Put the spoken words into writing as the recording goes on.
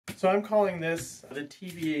So I'm calling this the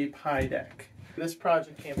TVA Pi Deck. This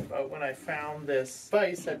project came about when I found this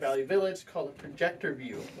device at Valley Village called a projector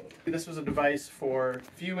view. This was a device for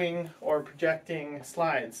viewing or projecting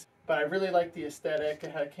slides. But I really liked the aesthetic.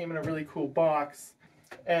 It came in a really cool box.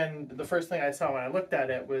 And the first thing I saw when I looked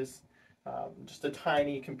at it was just a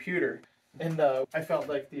tiny computer. And I felt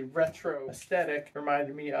like the retro aesthetic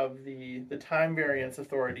reminded me of the time variance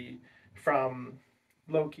authority from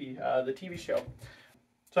Loki, the TV show.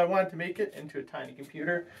 So I wanted to make it into a tiny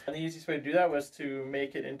computer. And the easiest way to do that was to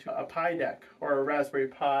make it into a Pi Deck or a Raspberry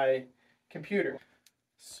Pi computer.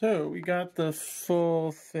 So we got the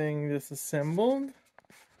full thing disassembled.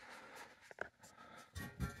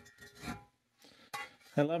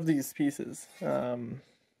 I love these pieces. I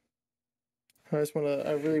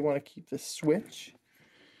really want to keep this switch.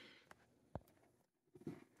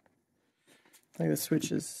 I think the switch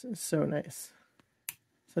is so nice.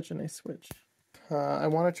 Such a nice switch. I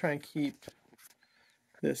want to try and keep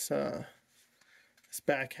this this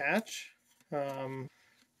back hatch,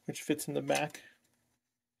 which fits in the back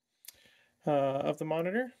of the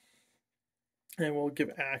monitor, and will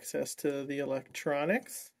give access to the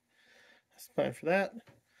electronics. That's the plan for that.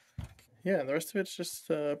 Yeah, and the rest of it's just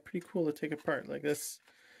pretty cool to take apart. Like this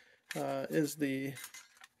is the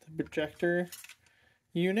projector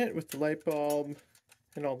unit with the light bulb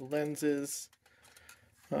and all the lenses.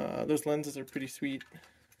 Those lenses are pretty sweet.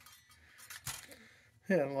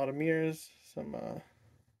 Yeah, and a lot of mirrors, some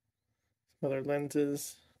other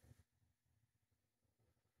lenses,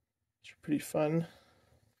 which are pretty fun.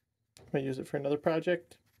 Might use it for another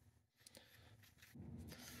project.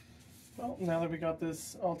 Well, now that we got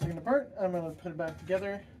this all taken apart, I'm going to put it back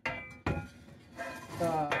together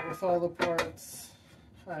with all the parts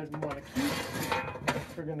I'd want to keep.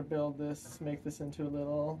 We're going to build this, make this into a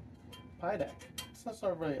little Pi Deck. So that's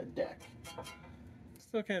not really a deck.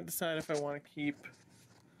 Still can't decide if I want to keep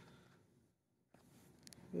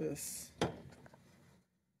this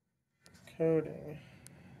coating.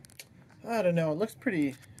 I don't know. It looks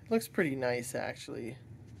pretty nice actually.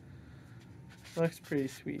 Looks pretty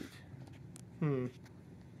sweet. I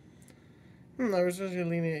was really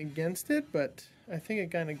leaning against it, but I think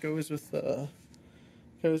it kind of goes with the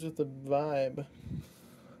vibe.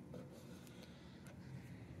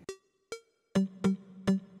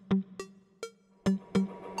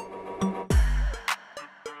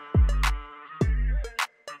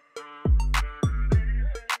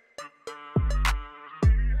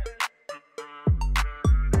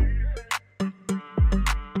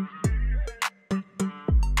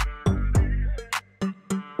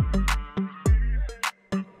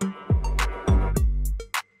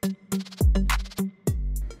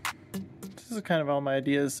 Kind of all my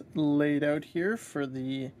ideas laid out here for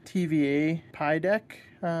the TVA Pi Deck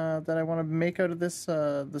that I want to make out of this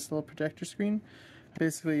this little projector screen.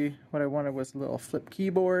 Basically, what I wanted was a little flip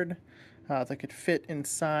keyboard that could fit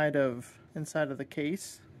inside of the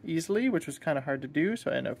case easily, which was kind of hard to do.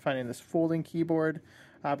 So I ended up finding this folding keyboard,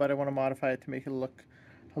 but I want to modify it to make it look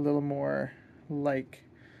a little more like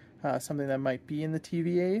something that might be in the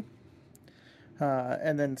TVA.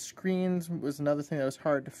 And then screens was another thing that was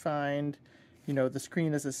hard to find. You know, the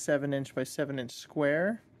screen is a 7" by 7"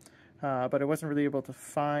 square, but I wasn't really able to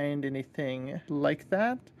find anything like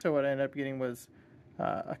that. So what I ended up getting was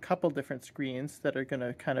a couple different screens that are going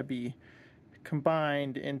to kind of be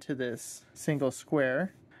combined into this single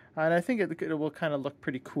square. And I think it will kind of look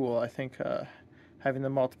pretty cool. I think having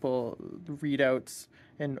the multiple readouts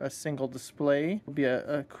in a single display will be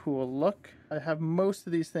a cool look. I have most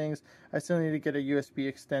of these things. I still need to get a USB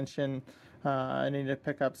extension. I need to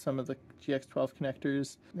pick up some of the GX12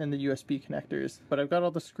 connectors and the USB connectors. But I've got all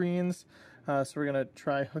the screens, so we're going to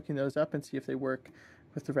try hooking those up and see if they work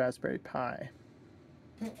with the Raspberry Pi.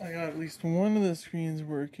 I got at least one of the screens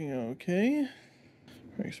working okay.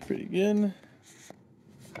 Works pretty good.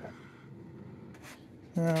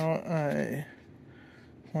 Now I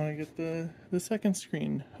want to get the second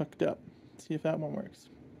screen hooked up. See if that one works.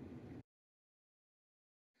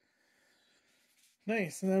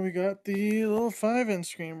 Nice, and then we got the little 5"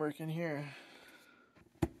 screen working here.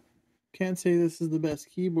 Can't say this is the best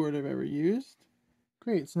keyboard I've ever used.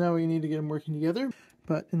 Great, so now we need to get them working together.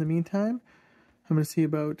 But in the meantime, I'm going to see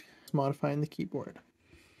about modifying the keyboard.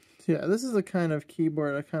 So yeah, this is the kind of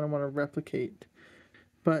keyboard I kind of want to replicate.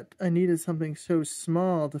 But I needed something so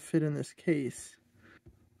small to fit in this case.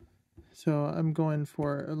 So I'm going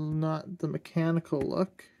for not the mechanical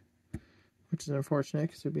look, which is unfortunate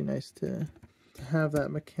because it would be nice to have that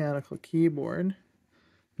mechanical keyboard.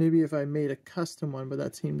 Maybe if I made a custom one, but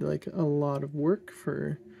that seemed like a lot of work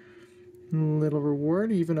for Little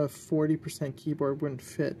reward, even a 40% keyboard wouldn't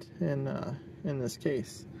fit in this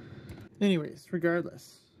case. Anyways,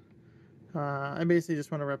 regardless, I basically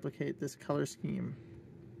just want to replicate this color scheme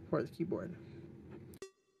for the keyboard.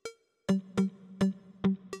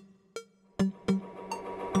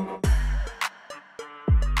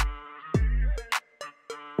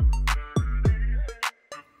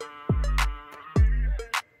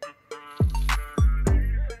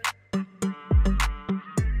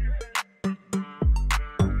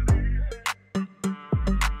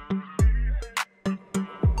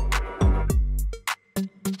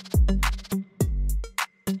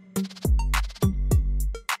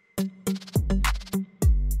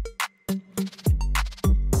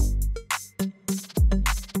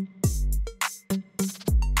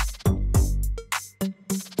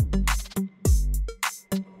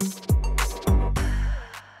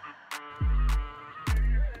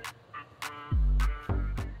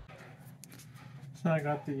 So I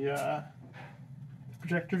got the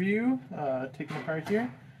projector view taken apart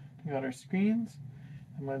here. We got our screens.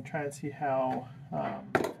 I'm going to try and see how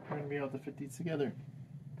we're going to be able to fit these together.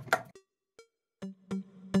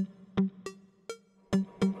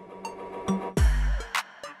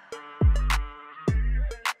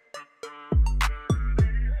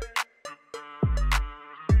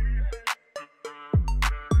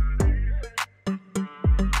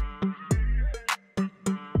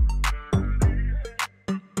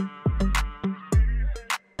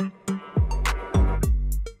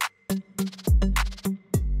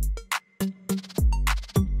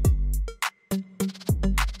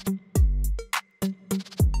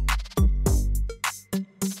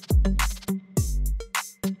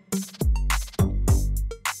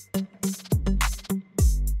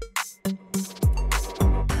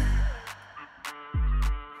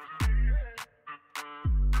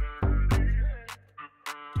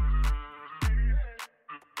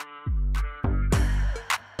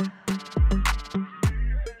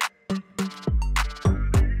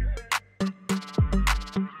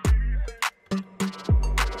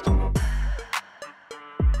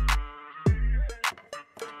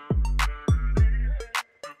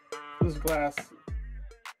 This glass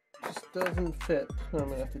just doesn't fit. I'm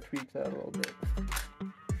going to have to tweak that a little bit.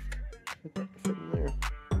 Get that to fit in there.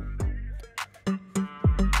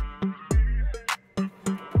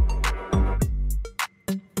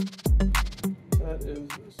 That is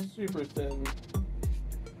super thin.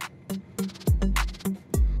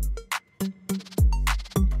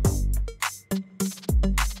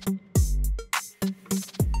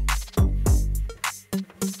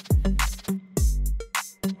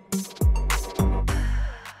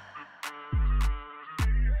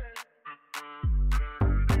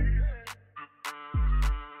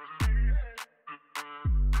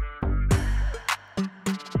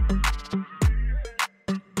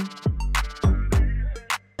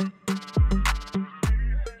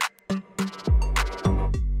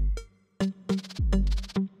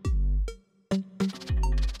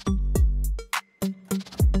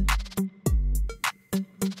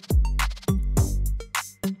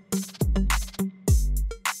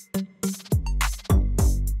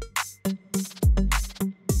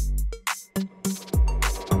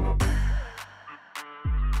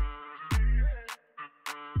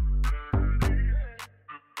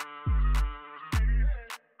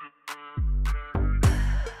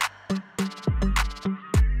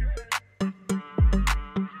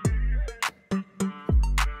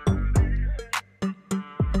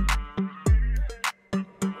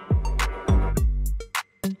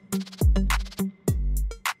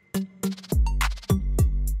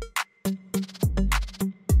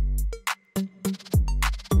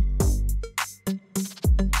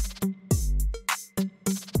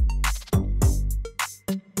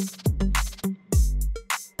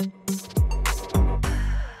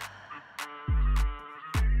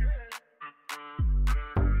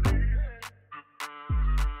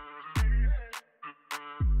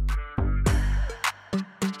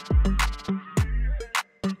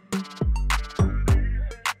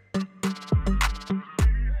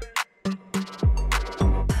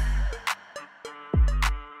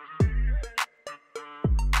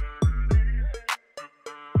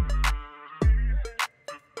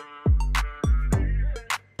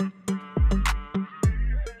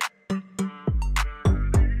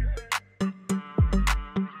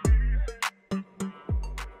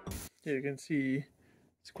 You can see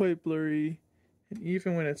it's quite blurry, and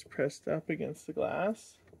even when it's pressed up against the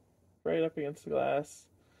glass, right up against the glass,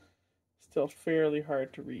 still fairly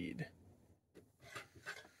hard to read.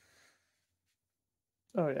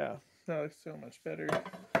 Oh yeah, that looks so much better.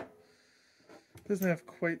 Doesn't have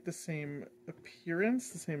quite the same appearance,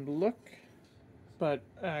 the same look, but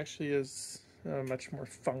actually is a much more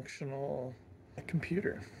functional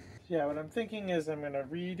computer. Yeah, what I'm thinking is I'm going to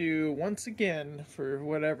redo once again for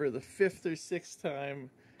whatever the 5th or 6th time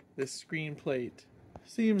this screen plate.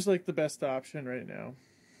 Seems like the best option right now.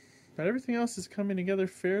 But everything else is coming together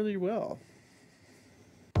fairly well.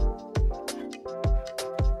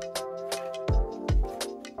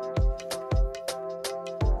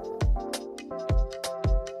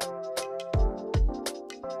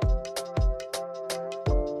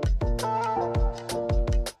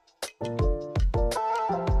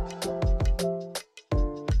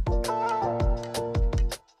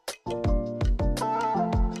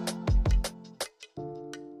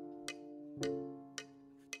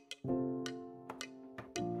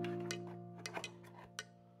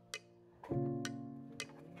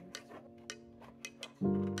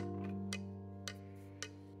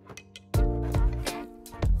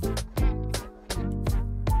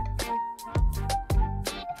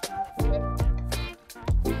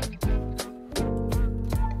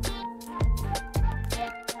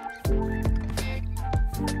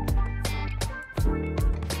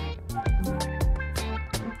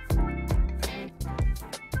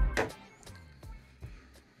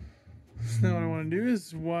 Now what I want to do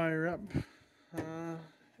is wire up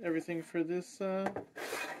everything for this power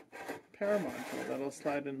module that'll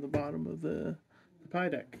slide in the bottom of the Pi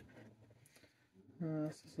deck. So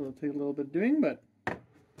it'll take a little bit of doing, but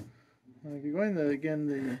if you're going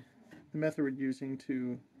the method we're using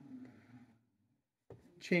to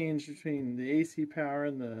change between the AC power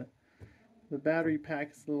and the battery pack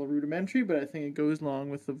is a little rudimentary, but I think it goes along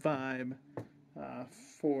with the vibe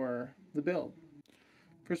for the build.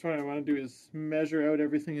 First, what I want to do is measure out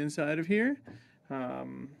everything inside of here,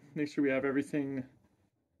 make sure we have everything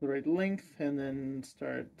the right length, and then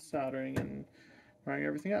start soldering and wiring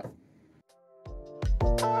everything up.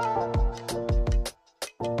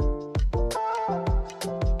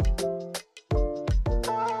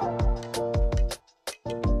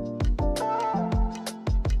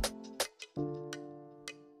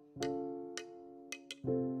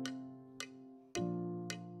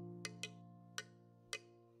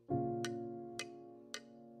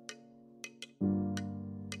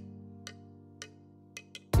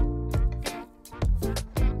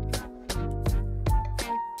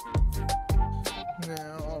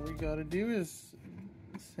 Now all we gotta do is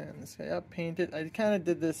sand this guy up, paint it. I kind of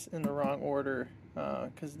did this in the wrong order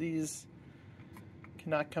because these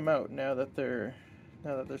cannot come out now that they're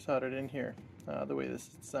soldered in here the way this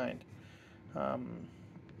is designed.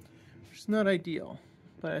 Which is not ideal,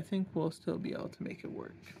 but I think we'll still be able to make it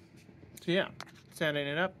work. So yeah, sanding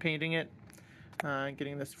it up, painting it,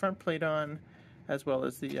 getting this front plate on, as well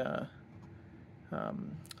as the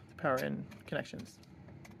power in connections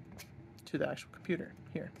to the actual computer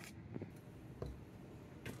here.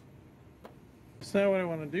 So now what I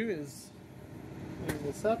want to do is clean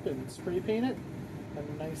this up and spray paint it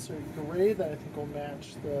a nicer gray that I think will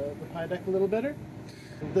match the Pi deck a little better.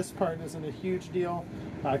 And this part isn't a huge deal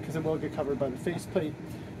because it will get covered by the faceplate,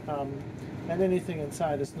 and anything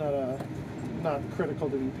inside is not critical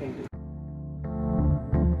to be painted.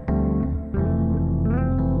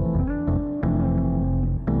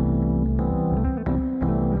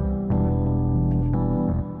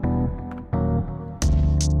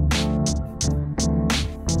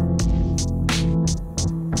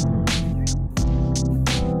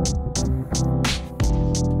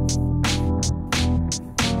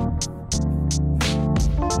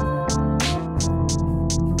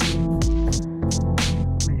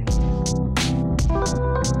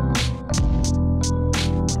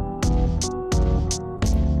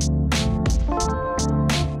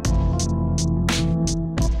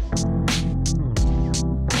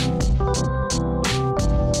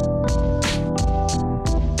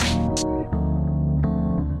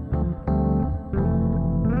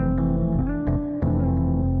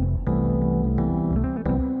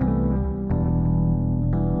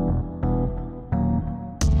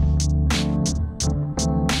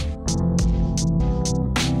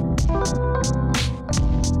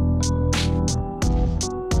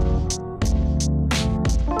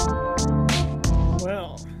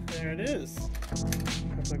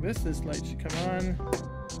 Like this light should come on.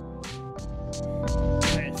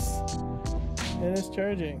 Nice. And it's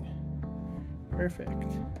charging. Perfect.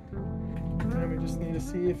 Now we just need to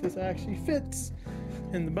see if this actually fits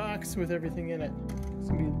in the box with everything in it. It's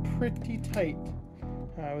gonna be pretty tight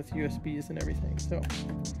with USBs and everything. So.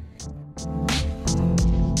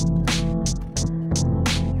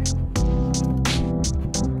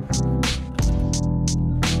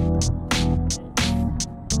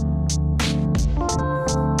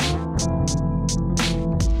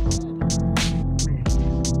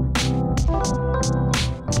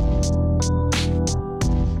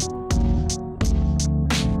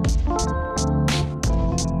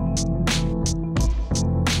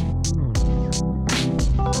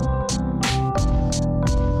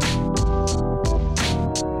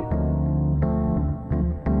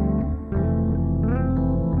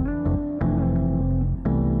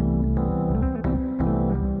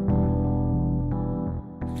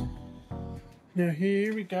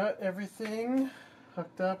 here we got everything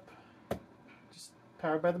hooked up, just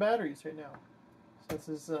powered by the batteries right now. So this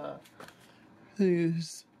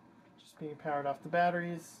is just being powered off the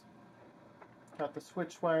batteries. Got the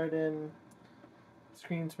switch wired in,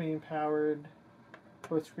 screen's being powered.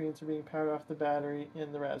 Both screens are being powered off the battery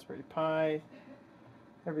in the Raspberry Pi.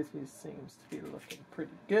 Everything seems to be looking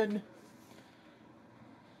pretty good.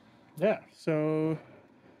 Yeah, so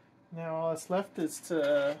now all that's left is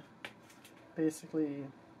to basically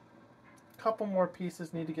a couple more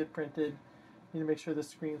pieces need to get printed. Need to make sure the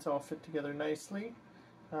screens all fit together nicely.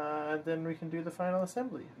 Then we can do the final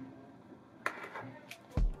assembly.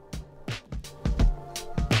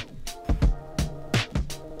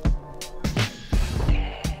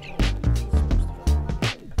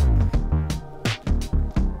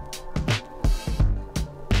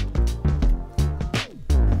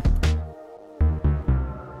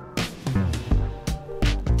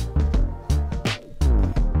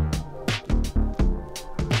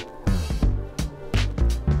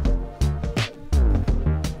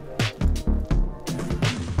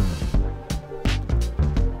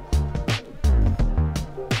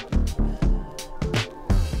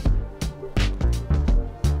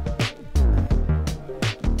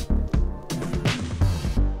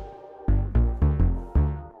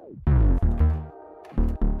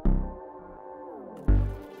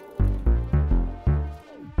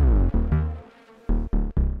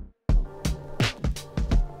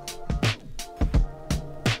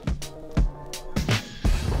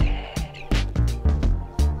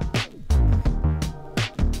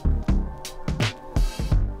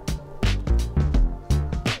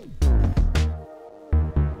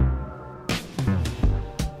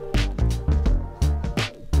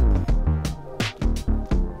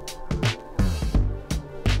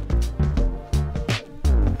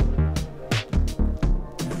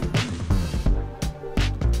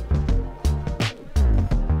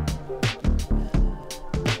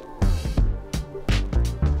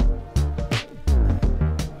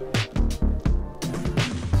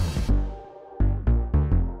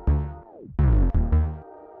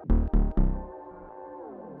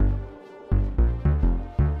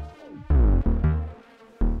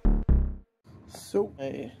 So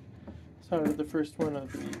I soldered the first one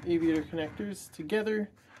of the aviator connectors together,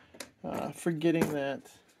 forgetting that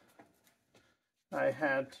I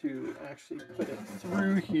had to actually put it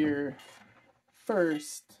through here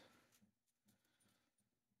first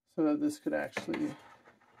so that this could actually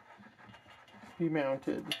be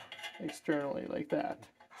mounted externally like that.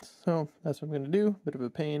 So that's what I'm going to do. Bit of a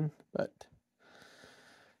pain, but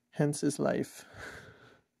hence is life.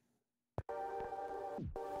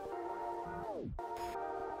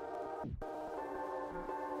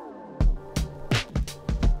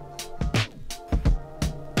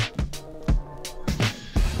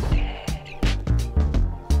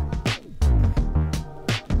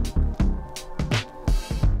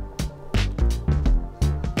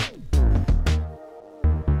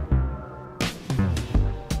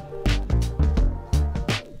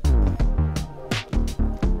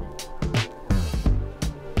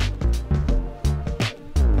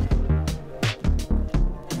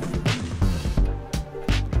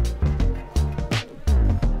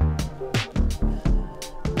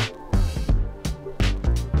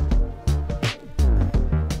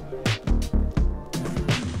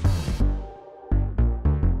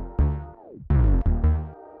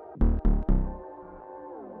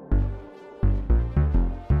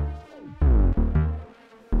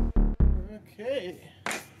 Okay.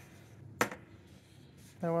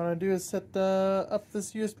 Now what I want to do is set up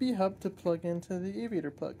this USB hub to plug into the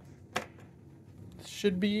aviator plug. This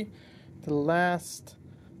should be the last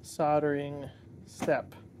soldering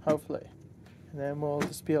step, hopefully. And then we'll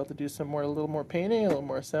just be able to do a little more painting, a little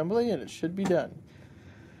more assembly, and it should be done.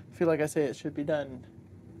 I feel like I say it should be done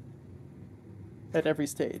at every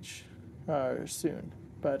stage soon.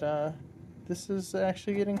 But this is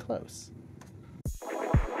actually getting close.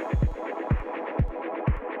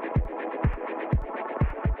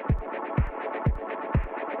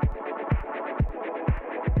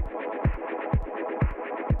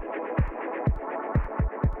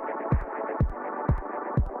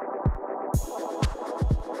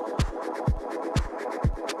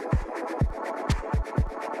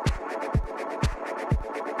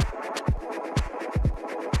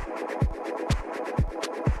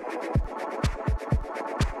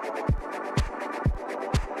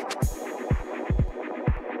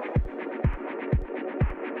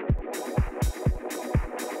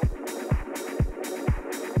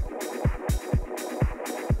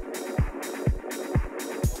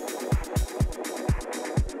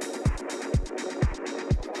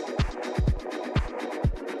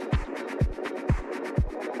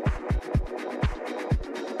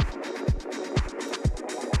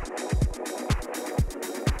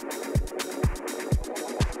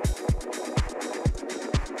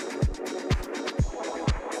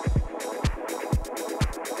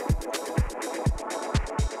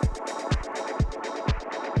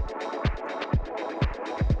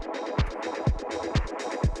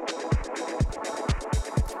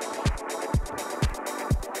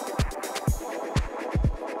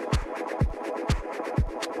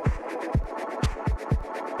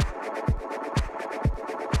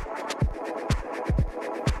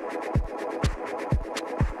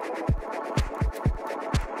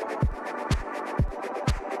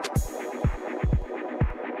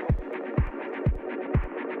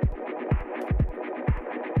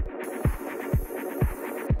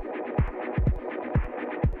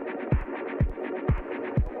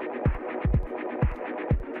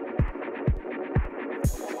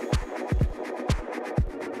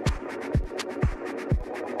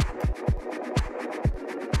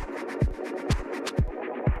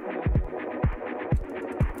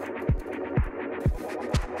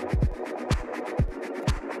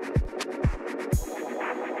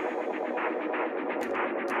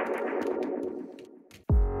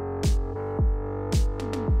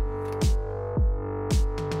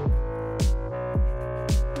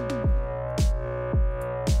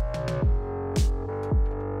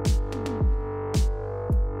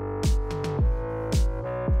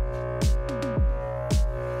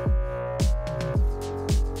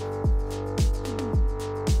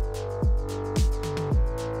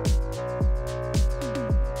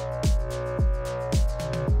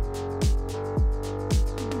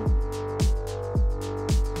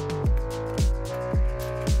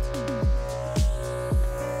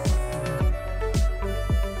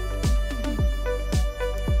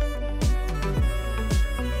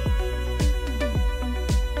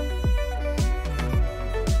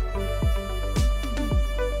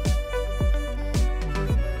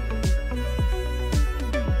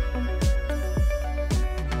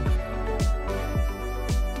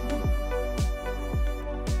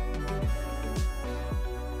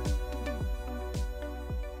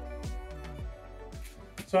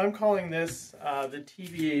 So I'm calling this the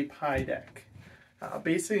TVA Pi Deck.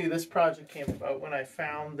 Basically, this project came about when I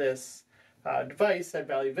found this device at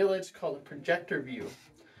Valley Village called a projector view.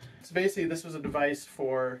 So basically, this was a device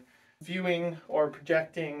for viewing or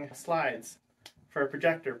projecting slides for a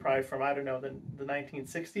projector, probably from, I don't know, the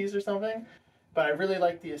 1960s or something. But I really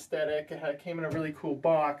liked the aesthetic. It came in a really cool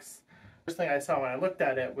box. First thing I saw when I looked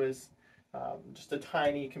at it was just a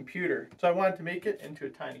tiny computer. So I wanted to make it into a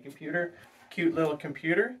tiny computer. Cute little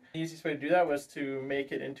computer. The easiest way to do that was to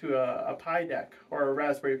make it into a Pi Deck or a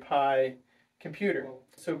Raspberry Pi computer.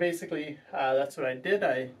 So basically that's what I did.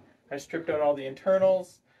 I stripped out all the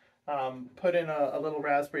internals, put in a little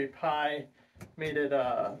Raspberry Pi, made it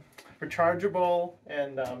rechargeable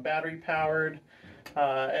and battery powered,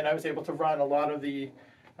 and I was able to run a lot of the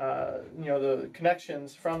the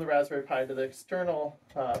connections from the Raspberry Pi to the external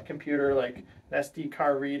computer, like an SD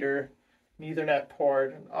card reader, an Ethernet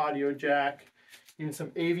port, an audio jack, even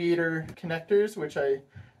some aviator connectors, which I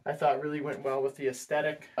thought really went well with the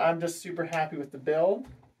aesthetic. I'm just super happy with the build.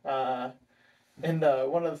 And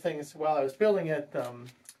one of the things while I was building it,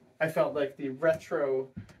 I felt like the retro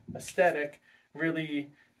aesthetic really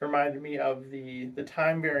reminded me of the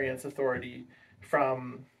time variance authority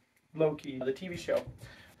from Loki, the TV show.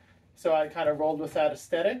 So I kind of rolled with that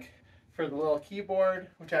aesthetic for the little keyboard,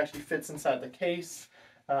 which actually fits inside the case,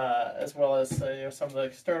 as well as some of the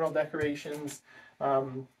external decorations.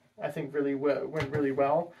 I think really went really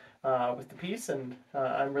well with the piece, and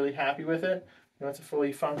I'm really happy with it. It's a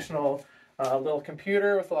fully functional little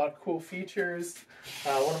computer with a lot of cool features.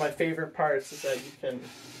 One of my favorite parts is that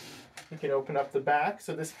you can open up the back.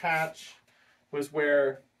 So this hatch was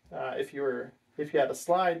where if you had a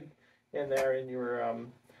slide in there and you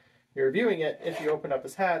were viewing it, if you open up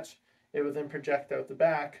this hatch, it would then project out the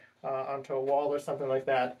back onto a wall or something like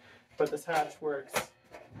that. But this hatch works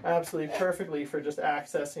absolutely perfectly for just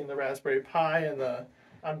accessing the Raspberry Pi and the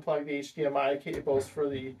unplugged HDMI cables for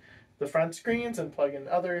the front screens, and plug in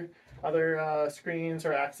other screens,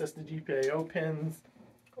 or access the GPIO pins,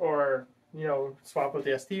 or swap with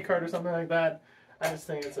the SD card or something like that. I just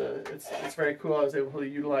think it's very cool. I was able to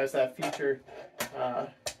utilize that feature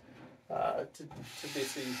to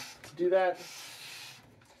basically do that.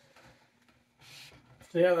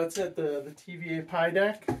 So yeah, that's it. The TVA Pi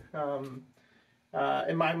Deck.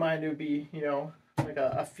 In my mind, it would be like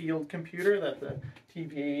a field computer that the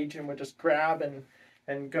TVA agent would just grab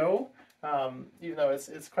and go. Even though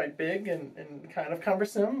it's quite big and kind of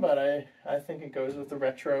cumbersome, but I think it goes with the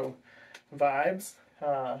retro vibes.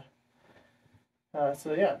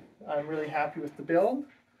 So yeah, I'm really happy with the build.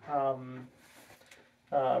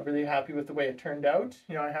 Really happy with the way it turned out.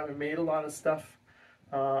 I haven't made a lot of stuff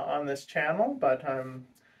on this channel, but I'm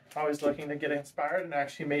always looking to get inspired and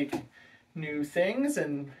actually make new things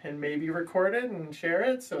and maybe record it and share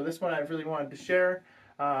it. So this one I really wanted to share,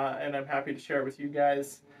 and I'm happy to share it with you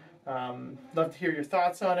guys. Love to hear your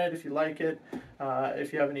thoughts on it, if you like it,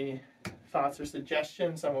 if you have any thoughts or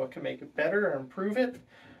suggestions on what can make it better or improve it,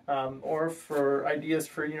 or for ideas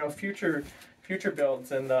for future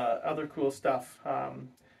builds and other cool stuff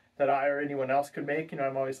that I or anyone else could make.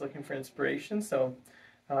 I'm always looking for inspiration. So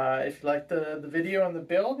if you like the video and the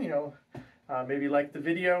build, maybe like the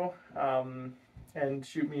video and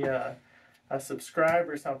shoot me a subscribe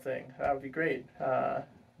or something. That would be great.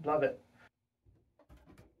 Love it.